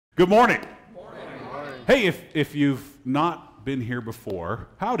Good morning. Morning. Hey, if you've not been here before,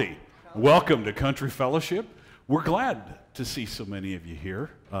 howdy. Welcome to Country Fellowship. We're glad to see so many of you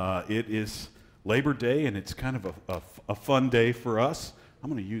here. It is Labor Day, and it's kind of a fun day for us. I'm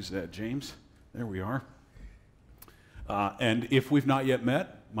going to use that, James. There we are. And if we've not yet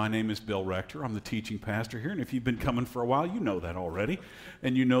met, my name is Bill Rector. I'm the teaching pastor here, and if you've been coming for a while, you know that already.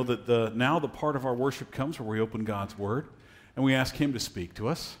 And you know that now the part of our worship comes where we open God's Word, and we ask Him to speak to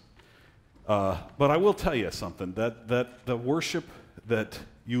us. But I will tell you something, that the worship that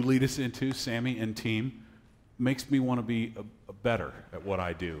you lead us into, Sammy and team, makes me want to be better at what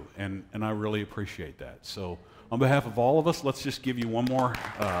I do, and I really appreciate that. So on behalf of all of us, let's just give you one more...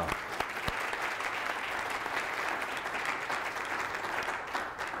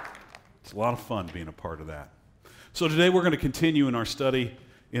 It's a lot of fun being a part of that. So today we're going to continue in our study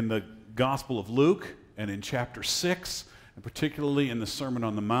in the Gospel of Luke and in chapter 6, and particularly in the Sermon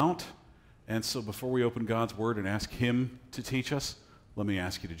on the Mount. And so before we open God's Word and ask Him to teach us, let me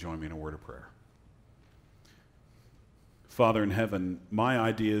ask you to join me in a word of prayer. Father in heaven, my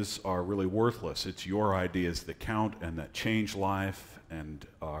ideas are really worthless. It's your ideas that count and that change life and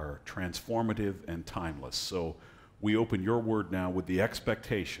are transformative and timeless. So we open your Word now with the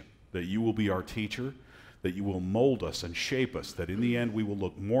expectation that you will be our teacher, that you will mold us and shape us, that in the end we will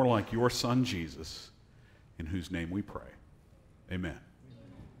look more like your Son, Jesus, in whose name we pray. Amen.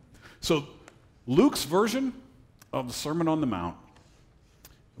 So Luke's version of the Sermon on the Mount,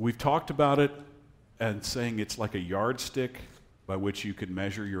 we've talked about it and saying it's like a yardstick by which you can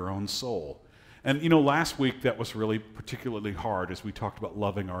measure your own soul. And you know, last week that was really particularly hard as we talked about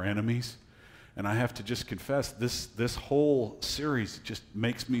loving our enemies. And I have to just confess, this whole series just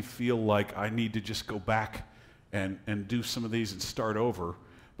makes me feel like I need to just go back and do some of these and start over.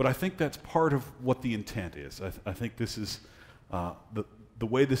 But I think that's part of what the intent is. I think this is, the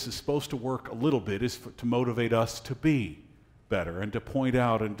way this is supposed to work a little bit is to motivate us to be better and to point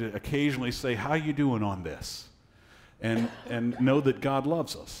out and to occasionally say, how you doing on this? And know that God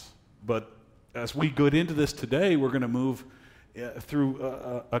loves us. But as we go into this today, we're going to move through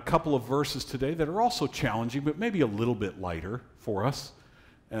a couple of verses today that are also challenging, but maybe a little bit lighter for us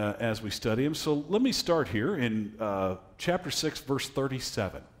as we study them. So let me start here in chapter 6, verse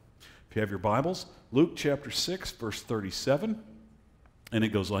 37. If you have your Bibles, Luke chapter 6, verse 37, and it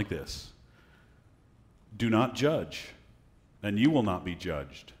goes like this. Do not judge, and you will not be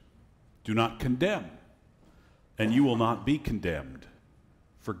judged. Do not condemn, and you will not be condemned.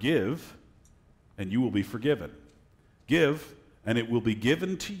 Forgive, and you will be forgiven. Give, and it will be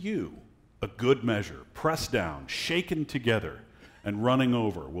given to you. A good measure, pressed down, shaken together, and running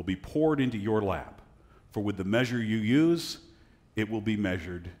over will be poured into your lap. For with the measure you use, it will be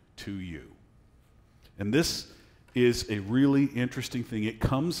measured to you. And this is a really interesting thing. It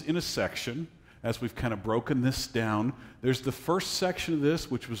comes in a section, as we've kind of broken this down. There's the first section of this,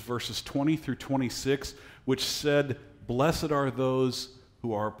 which was verses 20 through 26, which said, blessed are those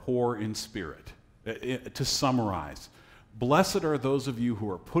who are poor in spirit. To summarize, blessed are those of you who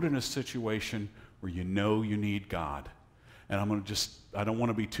are put in a situation where you know you need God. And I don't want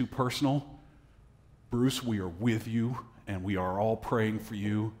to be too personal. Bruce, we are with you, and we are all praying for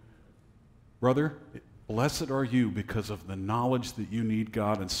you. Brother, blessed are you because of the knowledge that you need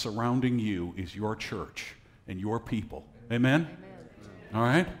God, and surrounding you is your church and your people. Amen? Amen. All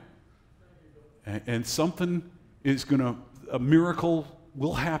right? And something is a miracle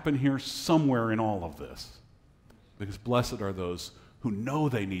will happen here somewhere in all of this. Because blessed are those who know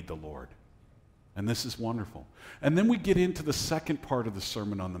they need the Lord. And this is wonderful. And then we get into the second part of the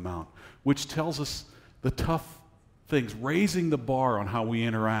Sermon on the Mount, which tells us the tough things, raising the bar on how we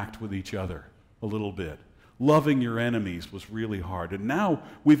interact with each other a little bit. Loving your enemies was really hard. And now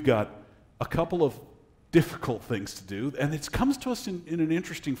we've got a couple of difficult things to do, and it comes to us in an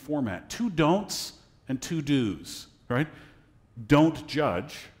interesting format. 2 don'ts and 2 do's, right? Don't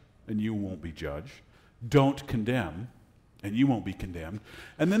judge, and you won't be judged. Don't condemn, and you won't be condemned.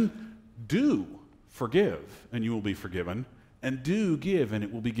 And then do forgive, and you will be forgiven. And do give, and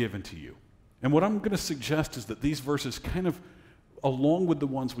it will be given to you. And what I'm going to suggest is that these verses kind of, along with the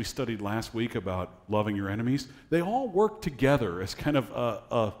ones we studied last week about loving your enemies, they all work together as kind of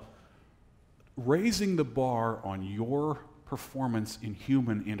a raising the bar on your performance in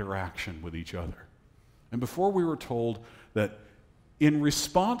human interaction with each other. And before we were told that in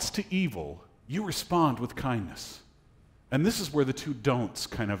response to evil, you respond with kindness. And this is where the 2 don'ts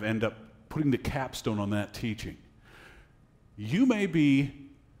kind of end up putting the capstone on that teaching. You may be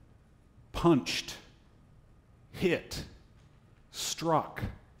punched, hit, struck,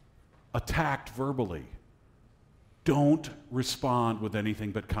 attacked verbally, don't respond with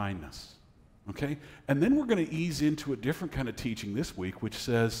anything but kindness. Okay? And then we're going to ease into a different kind of teaching this week, which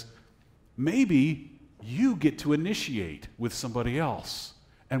says maybe you get to initiate with somebody else.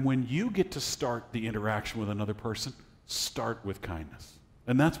 And when you get to start the interaction with another person, start with kindness.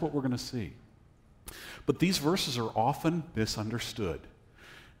 And that's what we're going to see. But these verses are often misunderstood.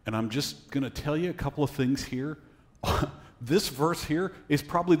 And I'm just going to tell you a couple of things here. This verse here is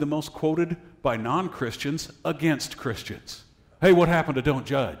probably the most quoted by non-Christians against Christians. Hey, what happened to don't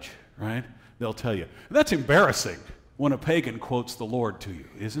judge, right? They'll tell you. And that's embarrassing when a pagan quotes the Lord to you,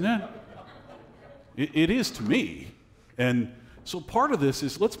 isn't it? It is to me. And so part of this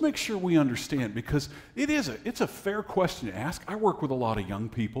is let's make sure we understand, because it's a fair question to ask. I work with a lot of young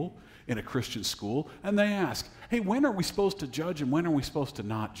people in a Christian school, and they ask, hey, when are we supposed to judge and when are we supposed to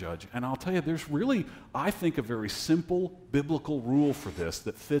not judge? And I'll tell you, there's really, I think, a very simple biblical rule for this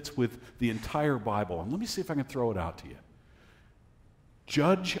that fits with the entire Bible. And let me see if I can throw it out to you.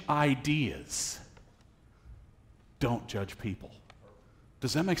 Judge ideas. Don't judge people.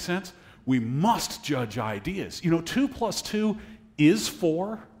 Does that make sense? We must judge ideas. 2 plus 2 is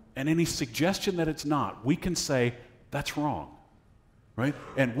 4, and any suggestion that it's not, we can say, that's wrong. Right?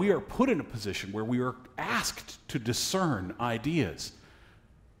 And we are put in a position where we are asked to discern ideas.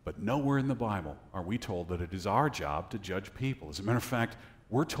 But nowhere in the Bible are we told that it is our job to judge people. As a matter of fact,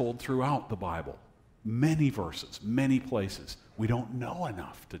 we're told throughout the Bible, many verses, many places, we don't know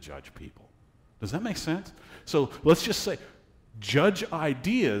enough to judge people. Does that make sense? So let's just say, judge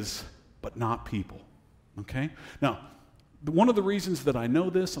ideas, but not people. Okay? Now, one of the reasons that I know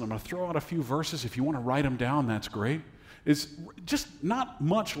this, and I'm going to throw out a few verses, if you want to write them down, that's great, is just not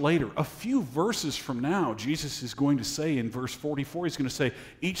much later, a few verses from now, Jesus is going to say in verse 44, he's going to say,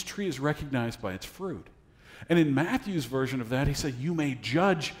 each tree is recognized by its fruit. And in Matthew's version of that, he said, you may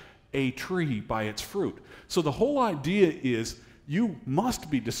judge a tree by its fruit. So the whole idea is you must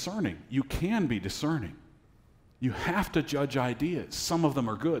be discerning. You can be discerning. You have to judge ideas. Some of them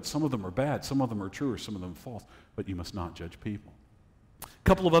are good, some of them are bad, some of them are true, or some of them false, but you must not judge people. A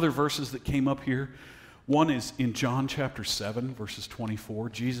couple of other verses that came up here. One is in John chapter 7, verses 24.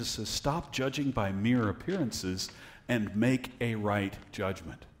 Jesus says, stop judging by mere appearances and make a right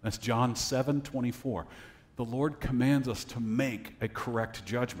judgment. That's John 7, 24. The Lord commands us to make a correct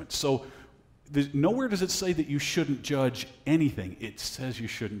judgment. So nowhere does it say that you shouldn't judge anything. It says you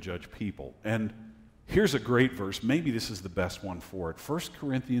shouldn't judge people. And here's a great verse. Maybe this is the best one for it. 1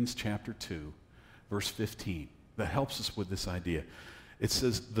 Corinthians chapter 2, verse 15. That helps us with this idea. It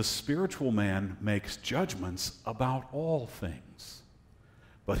says, the spiritual man makes judgments about all things,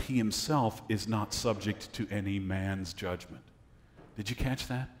 but he himself is not subject to any man's judgment. Did you catch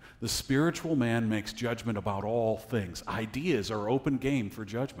that? The spiritual man makes judgment about all things. Ideas are open game for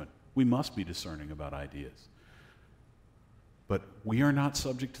judgment. We must be discerning about ideas. But we are not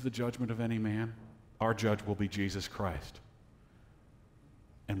subject to the judgment of any man. Our judge will be Jesus Christ.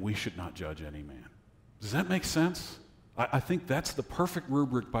 And we should not judge any man. Does that make sense? I think that's the perfect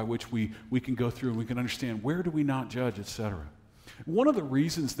rubric by which we can go through and we can understand where do we not judge, etc. One of the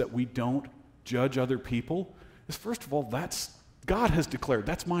reasons that we don't judge other people is, first of all, God has declared,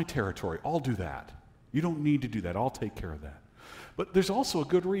 that's my territory. I'll do that. You don't need to do that. I'll take care of that. But there's also a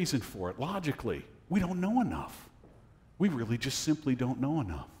good reason for it. Logically, we don't know enough. We really just simply don't know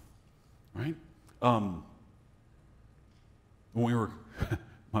enough. Right? When we were...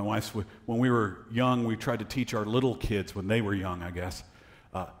 My wife's, when we were young, we tried to teach our little kids, when they were young, I guess,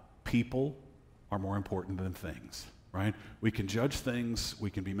 people are more important than things, right? We can judge things, we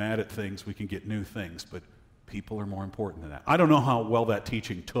can be mad at things, we can get new things, but people are more important than that. I don't know how well that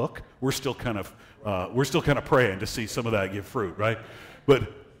teaching took. We're still kind of praying to see some of that give fruit, right?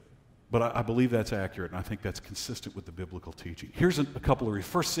 But I believe that's accurate, and I think that's consistent with the biblical teaching. Here's a couple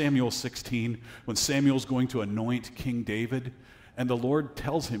of 1 Samuel 16, when Samuel's going to anoint King David. And the Lord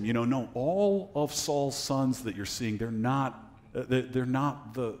tells him, no, all of Saul's sons that you're seeing, they're not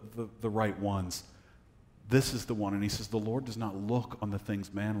the right ones. This is the one. And he says, the Lord does not look on the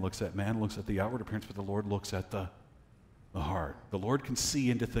things man looks at. Man looks at the outward appearance, but the Lord looks at the heart. The Lord can see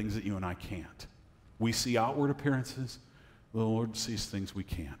into things that you and I can't. We see outward appearances. The Lord sees things we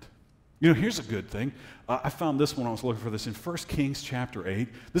can't. Here's a good thing. I found this when I was looking for this in 1 Kings chapter 8.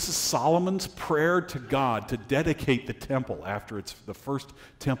 This is Solomon's prayer to God to dedicate the temple after the first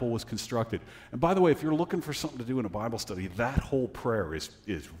temple was constructed. And by the way, if you're looking for something to do in a Bible study, that whole prayer is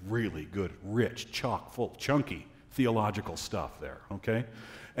really good, rich, chock full, chunky theological stuff there, okay?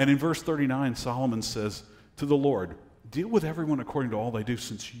 And in verse 39, Solomon says to the Lord, deal with everyone according to all they do,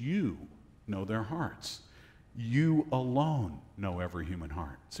 since you know their hearts. You alone know every human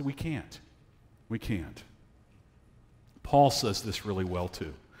heart. So we can't. We can't. Paul says this really well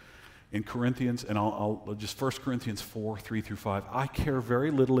too. In Corinthians, and I'll just 1 Corinthians 4, 3 through 5, I care very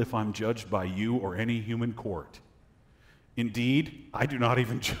little if I'm judged by you or any human court. Indeed, I do not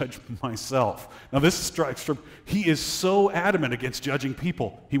even judge myself. Now this strikes from, he is so adamant against judging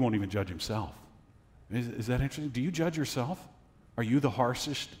people, he won't even judge himself. Is that interesting? Do you judge yourself? Are you the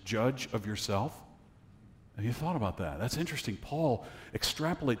harshest judge of yourself? Have you thought about that? That's interesting. Paul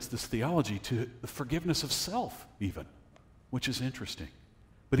extrapolates this theology to the forgiveness of self even, which is interesting.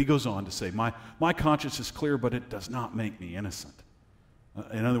 But he goes on to say, my conscience is clear, but it does not make me innocent.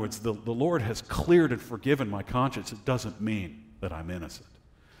 In other words, the Lord has cleared and forgiven my conscience. It doesn't mean that I'm innocent.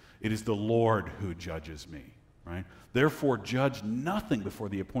 It is the Lord who judges me, right? Therefore, judge nothing before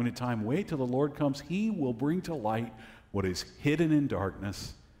the appointed time. Wait till the Lord comes. He will bring to light what is hidden in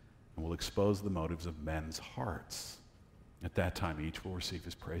darkness and will expose the motives of men's hearts. At that time, each will receive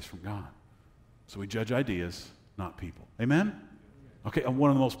his praise from God. So we judge ideas, not people. Amen? Okay, and one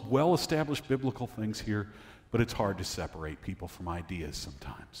of the most well-established biblical things here, but it's hard to separate people from ideas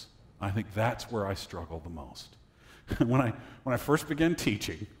sometimes. I think that's where I struggle the most. When I first began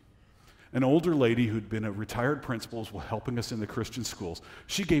teaching, an older lady who'd been a retired principal was helping us in the Christian schools.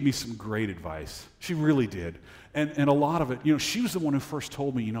 She gave me some great advice. She really did. And a lot of it, she was the one who first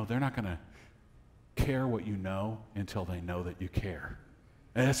told me, they're not going to care what you know until they know that you care.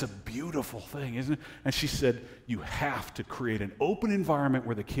 And that's a beautiful thing, isn't it? And she said, you have to create an open environment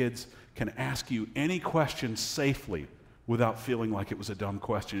where the kids can ask you any question safely without feeling like it was a dumb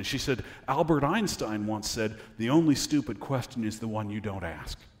question. And she said, Albert Einstein once said, the only stupid question is the one you don't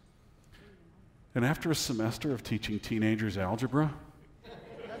ask. And after a semester of teaching teenagers algebra,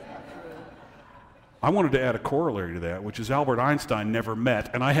 I wanted to add a corollary to that, which is Albert Einstein never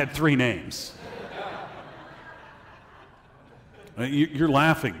met, and I had 3 names. You're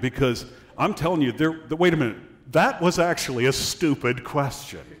laughing because I'm telling you, wait a minute, that was actually a stupid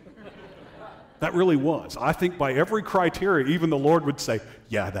question. That really was. I think by every criteria, even the Lord would say,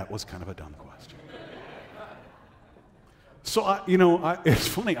 yeah, that was kind of a dumb question. So, it's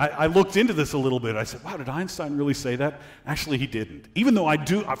funny. I looked into this a little bit. I said, wow, did Einstein really say that? Actually, he didn't. Even though I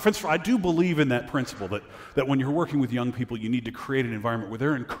do believe in that principle that when you're working with young people, you need to create an environment where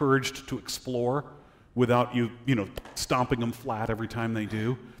they're encouraged to explore without you stomping them flat every time they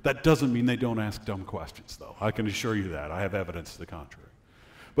do. That doesn't mean they don't ask dumb questions, though. I can assure you that. I have evidence to the contrary.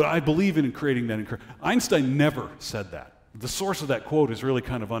 But I believe in creating that encouragement. Einstein never said that. The source of that quote is really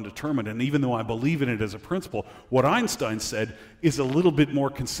kind of undetermined, and even though I believe in it as a principle, what Einstein said is a little bit more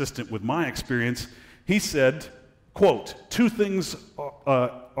consistent with my experience. He said, quote, 2 things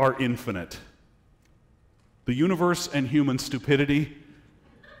are infinite: the universe and human stupidity.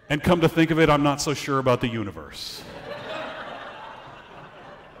 And come to think of it, I'm not so sure about the universe.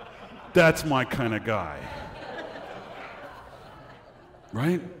 That's my kind of guy.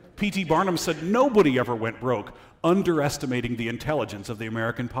 Right? P.T. Barnum said nobody ever went broke underestimating the intelligence of the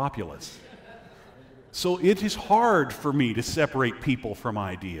American populace. So it is hard for me to separate people from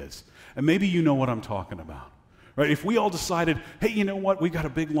ideas. And maybe you know what I'm talking about. Right? If we all decided, hey, you know what, we got a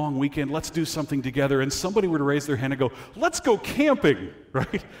big long weekend, let's do something together, and somebody were to raise their hand and go, let's go camping,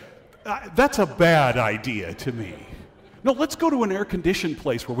 right? That's a bad idea to me. No, let's go to an air-conditioned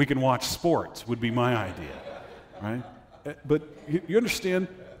place where we can watch sports would be my idea, right? But you understand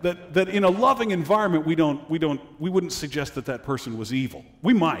that in a loving environment, we wouldn't suggest that person was evil.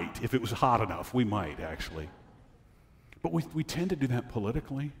 We might, if it was hot enough, we might actually. But we tend to do that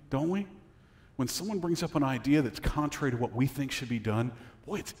politically, don't we? When someone brings up an idea that's contrary to what we think should be done,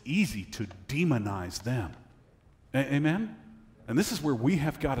 boy, it's easy to demonize them. Amen? And this is where we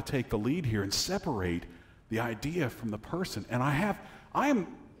have got to take the lead here and separate the idea from the person. And I'm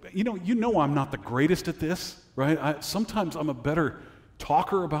not the greatest at this, right? Sometimes I'm a better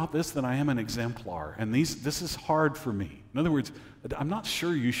talker about this than I am an exemplar. And this is hard for me. In other words, I'm not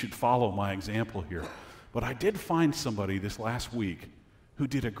sure you should follow my example here. But I did find somebody this last week who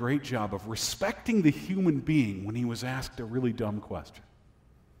did a great job of respecting the human being when he was asked a really dumb question.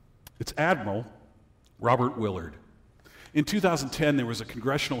 It's Admiral Robert Willard. In 2010, there was a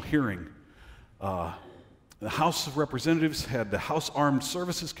congressional hearing. The House of Representatives had the House Armed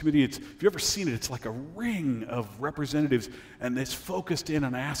Services Committee. If you've ever seen it, it's like a ring of representatives, and it's focused in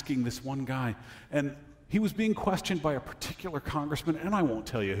on asking this one guy. And he was being questioned by a particular congressman, and I won't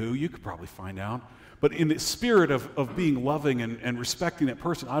tell you who. You could probably find out. But in the spirit of being loving and respecting that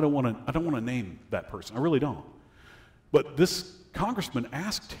person, I don't want to name that person. I really don't. But this congressman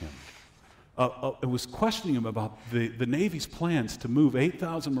asked him, was questioning him about the Navy's plans to move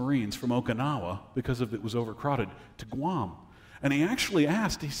 8,000 Marines from Okinawa, because it was overcrowded, to Guam. And he actually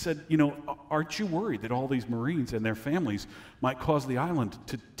asked, he said, aren't you worried that all these Marines and their families might cause the island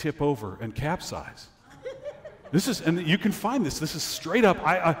to tip over and capsize? And you can find this is straight up.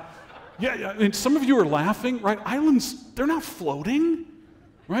 And some of you are laughing, right? Islands, they're not floating,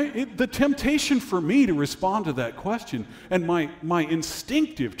 right? The temptation for me to respond to that question, and my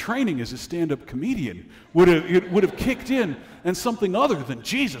instinctive training as a stand-up comedian would have kicked in, and something other than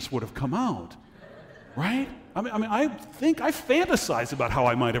Jesus would have come out, right? I think I fantasize about how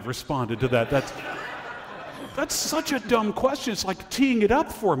I might have responded to that. That's such a dumb question. It's like teeing it up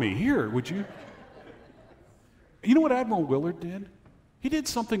for me. Here, would you? You know what Admiral Willard did? He did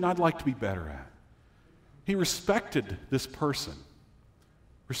something I'd like to be better at. He respected this person,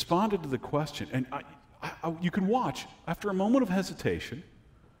 responded to the question, and you can watch, after a moment of hesitation,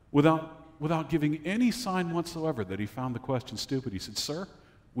 without giving any sign whatsoever that he found the question stupid, he said, "Sir,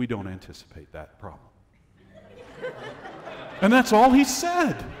 we don't anticipate that problem." And that's all he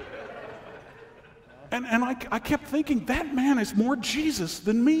said. And I kept thinking, that man is more Jesus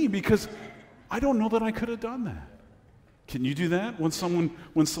than me, because I don't know that I could have done that. Can you do that when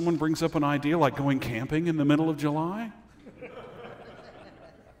someone brings up an idea like going camping in the middle of July?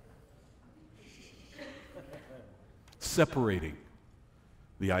 Separating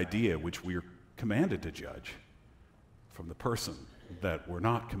the idea which we are commanded to judge from the person that we're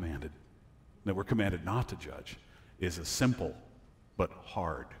commanded not to judge is a simple but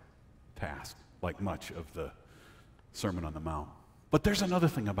hard task, like much of the Sermon on the Mount. But there's another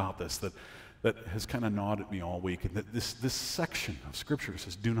thing about this that has kind of gnawed at me all week, and that this section of Scripture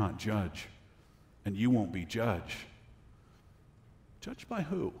says, "Do not judge, and you won't be judged." Judged by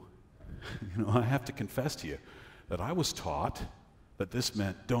who? I have to confess to you that I was taught that this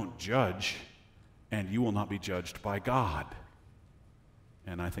meant don't judge, and you will not be judged by God.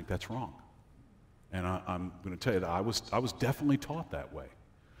 And I think that's wrong. And I'm going to tell you that I was definitely taught that way.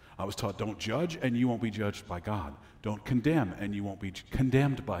 I was taught don't judge, and you won't be judged by God. Don't condemn, and you won't be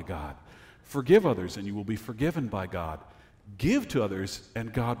condemned by God. Forgive others, and you will be forgiven by God. Give to others,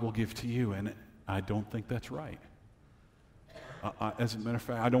 and God will give to you. And I don't think that's right. As a matter of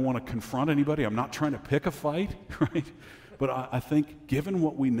fact, I don't want to confront anybody. I'm not trying to pick a fight, right? But I think given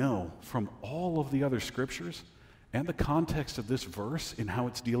what we know from all of the other scriptures and the context of this verse in how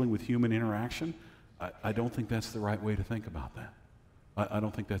it's dealing with human interaction, I don't think that's the right way to think about that. I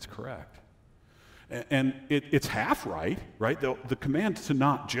don't think that's correct. And it's half right? The command to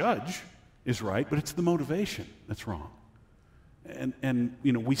not judge is right, but it's the motivation that's wrong. And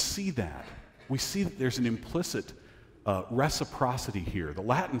we see that. We see that there's an implicit reciprocity here. The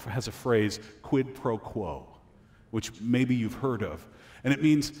Latin has a phrase, quid pro quo, which maybe you've heard of. And it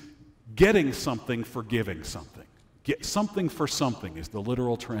means getting something for giving something. Get something for something is the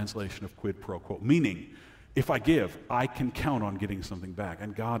literal translation of quid pro quo, meaning if I give, I can count on getting something back.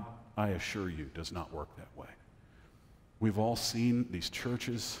 And God, I assure you, does not work that way. We've all seen these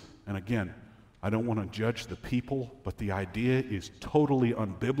churches, and again, I don't want to judge the people, but the idea is totally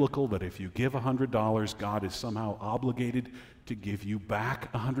unbiblical that if you give $100, God is somehow obligated to give you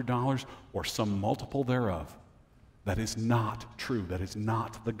back $100 or some multiple thereof. That is not true. That is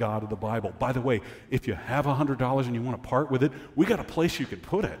not the God of the Bible. By the way, if you have $100 and you want to part with it, we got a place you can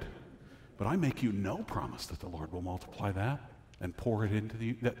put it. But I make you no promise that the Lord will multiply that and pour it into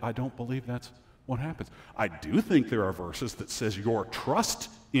you. I don't believe that's what happens. I do think there are verses that says your trust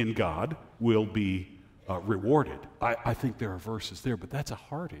in God will be rewarded. I think there are verses there, but that's a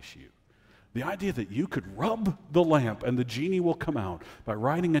heart issue. The idea that you could rub the lamp and the genie will come out by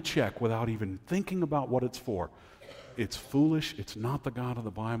writing a check without even thinking about what it's for, it's foolish. It's not the God of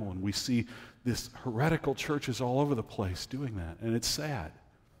the Bible, and we see this heretical churches all over the place doing that, and it's sad.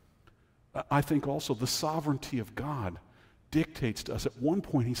 I think also the sovereignty of God dictates to us. At one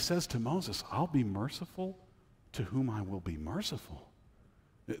point, he says to Moses, "I'll be merciful to whom I will be merciful."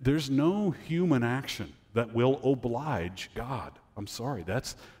 There's no human action that will oblige God. I'm sorry,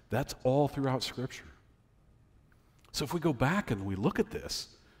 that's all throughout Scripture. So if we go back and we look at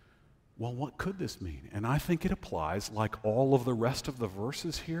this, well, what could this mean? And I think it applies, like all of the rest of the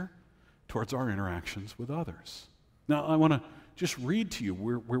verses here, towards our interactions with others. Now, I want to just read to you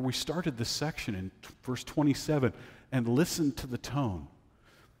where we started this section in verse 27, and listen to the tone.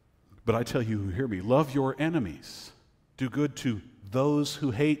 "But I tell you who hear me, love your enemies, do good to those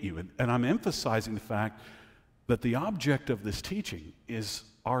who hate you." And I'm emphasizing the fact that the object of this teaching is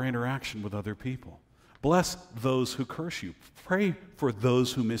our interaction with other people. Bless those who curse you. Pray for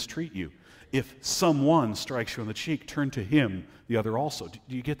those who mistreat you. If someone strikes you on the cheek, turn to him the other also.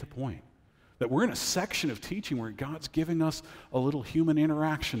 Do you get the point? That we're in a section of teaching where God's giving us a little human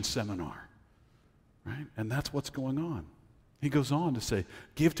interaction seminar, right? And that's what's going on. He goes on to say,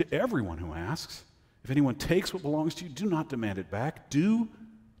 give to everyone who asks. If anyone takes what belongs to you, do not demand it back. Do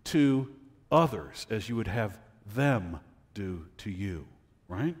to others as you would have them do to you,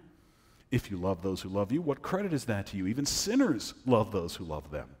 right? If you love those who love you, what credit is that to you? Even sinners love those who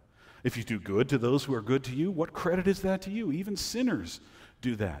love them. If you do good to those who are good to you, what credit is that to you? Even sinners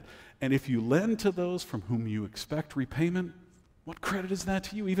do that. And if you lend to those from whom you expect repayment, what credit is that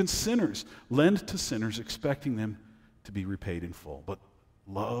to you? Even sinners lend to sinners, expecting them to be repaid in full. But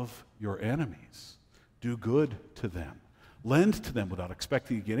love your enemies. Do good to them. Lend to them without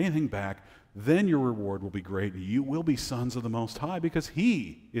expecting to get anything back. Then your reward will be great, and you will be sons of the Most High, because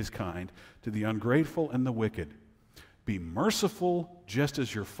He is kind to the ungrateful and the wicked. Be merciful just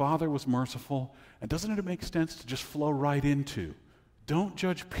as your Father was merciful. And doesn't it make sense to just flow right into, don't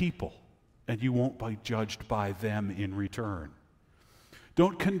judge people, and you won't be judged by them in return.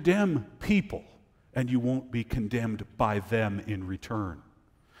 Don't condemn people, and you won't be condemned by them in return.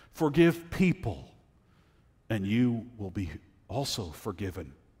 Forgive people, and you will be also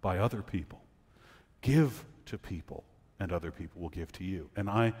forgiven by other people. Give to people, and other people will give to you. And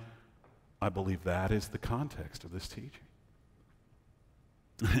I believe that is the context of this teaching.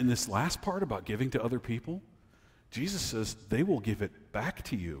 In this last part about giving to other people, Jesus says they will give it back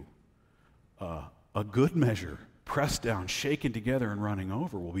to you. A good measure, pressed down, shaken together, and running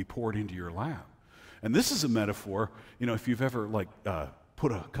over will be poured into your lap. And this is a metaphor, if you've ever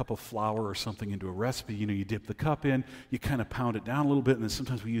put a cup of flour or something into a recipe, you dip the cup in, you kind of pound it down a little bit, and then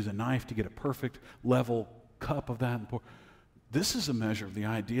sometimes we use a knife to get a perfect level cup of that. And pour. This is a measure of the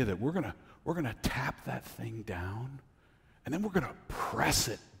idea that we're gonna tap that thing down, and then we're gonna press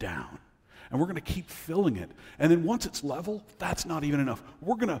it down, and we're gonna keep filling it. And then once it's level, that's not even enough.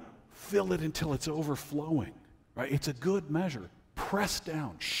 We're gonna fill it until it's overflowing. Right? It's a good measure, pressed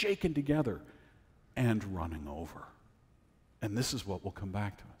down, shaken together, and running over. And this is what will come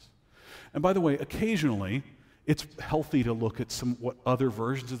back to us. And by the way, occasionally, it's healthy to look at what other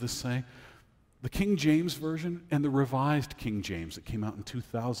versions of this say. The King James Version and the Revised King James that came out in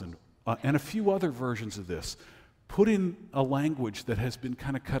 2000, and a few other versions of this, put in a language that has been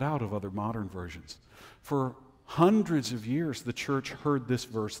kind of cut out of other modern versions. For hundreds of years, the church heard this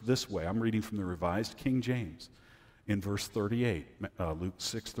verse this way. I'm reading from the Revised King James. In verse 38, Luke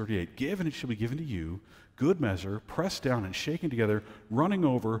 6:38, give and it shall be given to you, good measure, pressed down and shaken together, running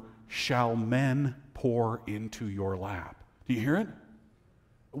over, shall men pour into your lap. Do you hear it?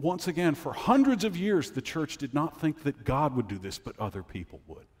 Once again, for hundreds of years, the church did not think that God would do this, but other people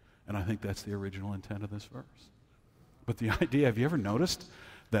would. And I think that's the original intent of this verse. But the idea, have you ever noticed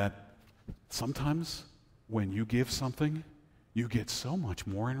that sometimes when you give something, you get so much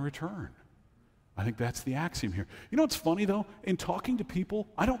more in return? I think that's the axiom here. You know what's funny, though? In talking to people,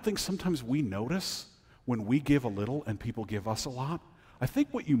 I don't think sometimes we notice when we give a little and people give us a lot. I think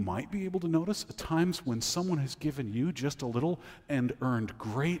what you might be able to notice at times when someone has given you just a little and earned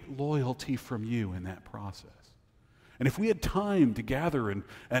great loyalty from you in that process. And if we had time to gather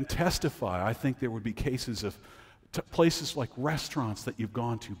and testify, I think there would be cases of places like restaurants that you've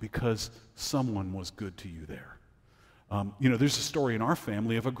gone to because someone was good to you there. There's a story in our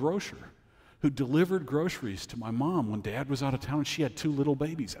family of a grocer who delivered groceries to my mom when Dad was out of town and she had 2 little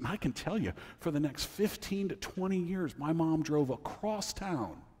babies. And I can tell you, for the next 15 to 20 years, my mom drove across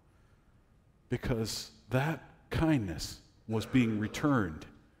town because that kindness was being returned,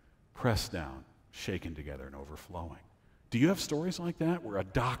 pressed down, shaken together, and overflowing. Do you have stories like that where a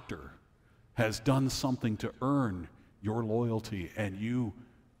doctor has done something to earn your loyalty and you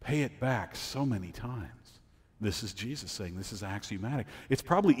pay it back so many times? This is Jesus saying this is axiomatic. It's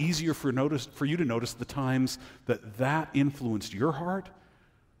probably easier for you to notice the times that influenced your heart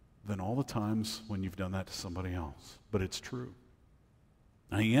than all the times when you've done that to somebody else. But it's true.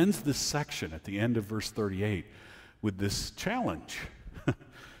 Now he ends this section at the end of verse 38 with this challenge.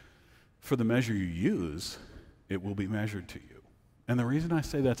 For the measure you use, it will be measured to you. And the reason I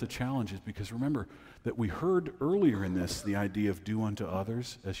say that's a challenge is because remember that we heard earlier in this the idea of do unto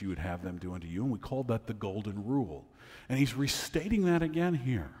others as you would have them do unto you, and we called that the golden rule. And he's restating that again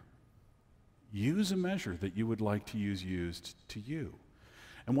here. Use a measure that you would like to use used to you.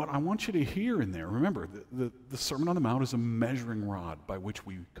 And what I want you to hear in there, remember, the Sermon on the Mount is a measuring rod by which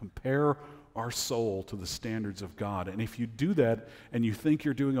we compare our soul to the standards of God. And if you do that and you think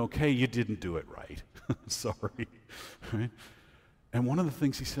you're doing okay, you didn't do it right. Sorry. Right? And one of the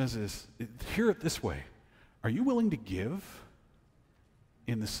things he says is, hear it this way. Are you willing to give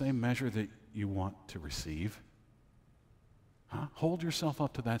in the same measure that you want to receive? Huh? Hold yourself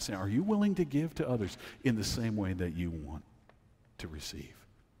up to that standard. Are you willing to give to others in the same way that you want to receive?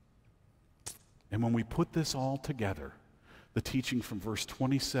 And when we put this all together, the teaching from verse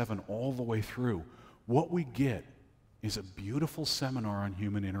 27 all the way through, what we get is a beautiful seminar on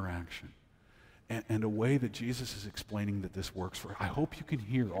human interaction and a way that Jesus is explaining that this works for. I hope you can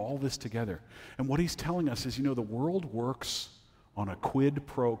hear all this together. And what he's telling us is, the world works on a quid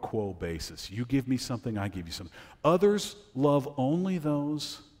pro quo basis. You give me something, I give you something. Others love only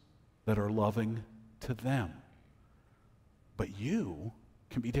those that are loving to them. But you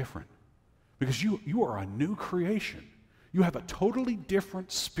can be different because you are a new creation. You have a totally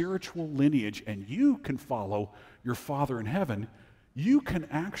different spiritual lineage, and you can follow your Father in heaven. You can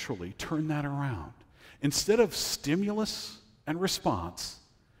actually turn that around. Instead of stimulus and response,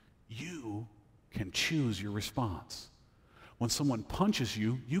 you can choose your response. When someone punches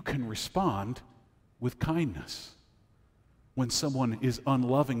you, you can respond with kindness. When someone is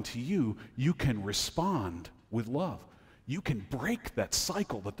unloving to you, you can respond with love. You can break that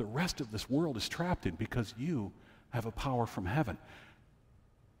cycle that the rest of this world is trapped in because you have a power from heaven.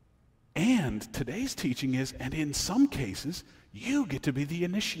 And today's teaching is, and in some cases, you get to be the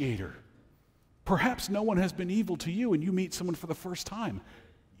initiator. Perhaps no one has been evil to you and you meet someone for the first time.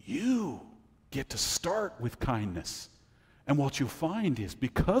 You get to start with kindness. And what you find is,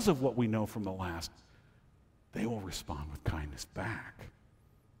 because of what we know from the last, they will respond with kindness back.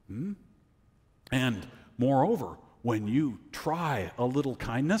 And moreover, when you try a little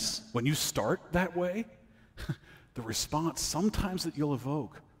kindness, when you start that way, the response sometimes that you'll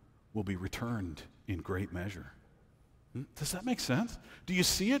evoke will be returned in great measure. Does that make sense? Do you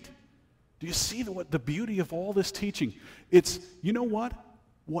see it? Do you see the beauty of all this teaching? It's, you know what?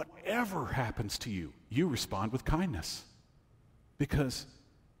 Whatever happens to you, you respond with kindness. Because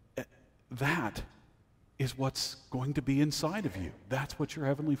that is what's going to be inside of you. That's what your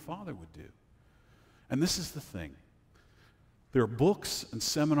Heavenly Father would do. And this is the thing. There are books and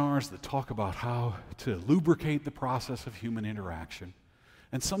seminars that talk about how to lubricate the process of human interaction.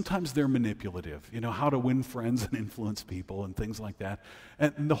 And sometimes they're manipulative, how to win friends and influence people and things like that.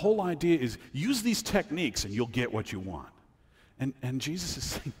 And the whole idea is use these techniques and you'll get what you want. And Jesus is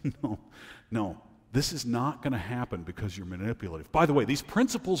saying, no, this is not going to happen because you're manipulative. By the way, these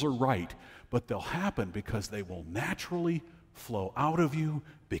principles are right, but they'll happen because they will naturally flow out of you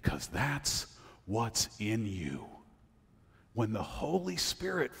because that's what's in you. When the Holy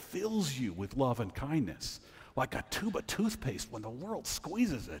Spirit fills you with love and kindness, like a tube of toothpaste when the world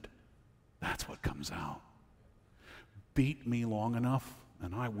squeezes it, that's what comes out. Beat me long enough,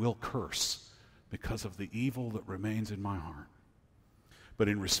 and I will curse because of the evil that remains in my heart. But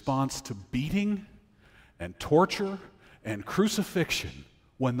in response to beating and torture and crucifixion,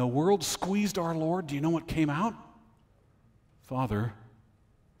 when the world squeezed our Lord, do you know what came out? Father,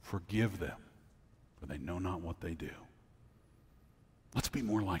 forgive them, for they know not what they do. Let's be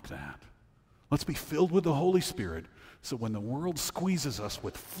more like that. Let's be filled with the Holy Spirit so when the world squeezes us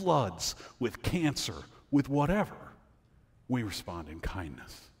with floods, with cancer, with whatever, we respond in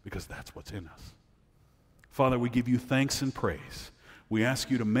kindness because that's what's in us. Father, we give you thanks and praise. We ask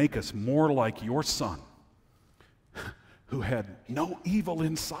you to make us more like your Son, who had no evil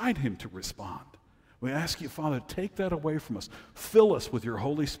inside him to respond. We ask you, Father, take that away from us. Fill us with your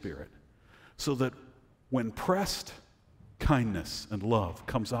Holy Spirit so that when pressed, kindness and love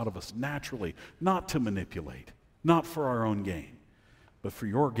comes out of us naturally, not to manipulate, not for our own gain, but for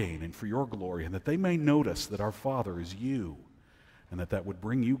your gain and for your glory, and that they may notice that our Father is you, and that would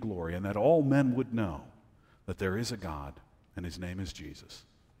bring you glory, and that all men would know that there is a God, and his name is Jesus,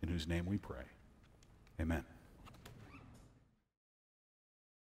 in whose name we pray. Amen.